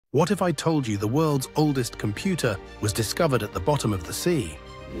What if I told you the world's oldest computer was discovered at the bottom of the sea?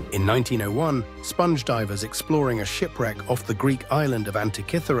 In 1901, sponge divers exploring a shipwreck off the Greek island of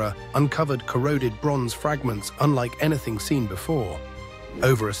Antikythera uncovered corroded bronze fragments unlike anything seen before.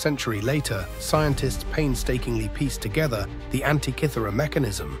 Over a century later, scientists painstakingly pieced together the Antikythera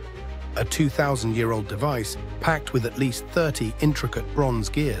Mechanism, a 2,000-year-old device packed with at least 30 intricate bronze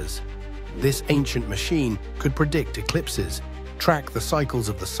gears. This ancient machine could predict eclipses, track the cycles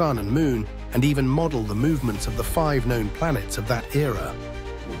of the sun and moon, and even model the movements of the 5 known planets of that era.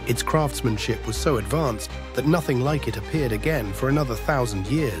 Its craftsmanship was so advanced that nothing like it appeared again for another 1,000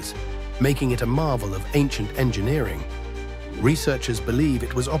 years, making it a marvel of ancient engineering. Researchers believe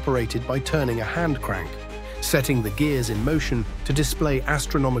it was operated by turning a hand crank, setting the gears in motion to display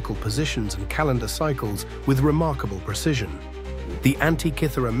astronomical positions and calendar cycles with remarkable precision. The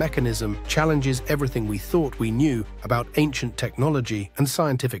Antikythera Mechanism challenges everything we thought we knew about ancient technology and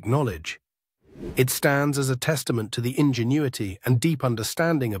scientific knowledge. It stands as a testament to the ingenuity and deep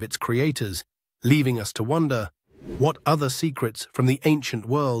understanding of its creators, leaving us to wonder, what other secrets from the ancient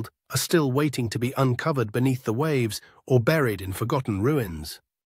world are still waiting to be uncovered beneath the waves or buried in forgotten ruins?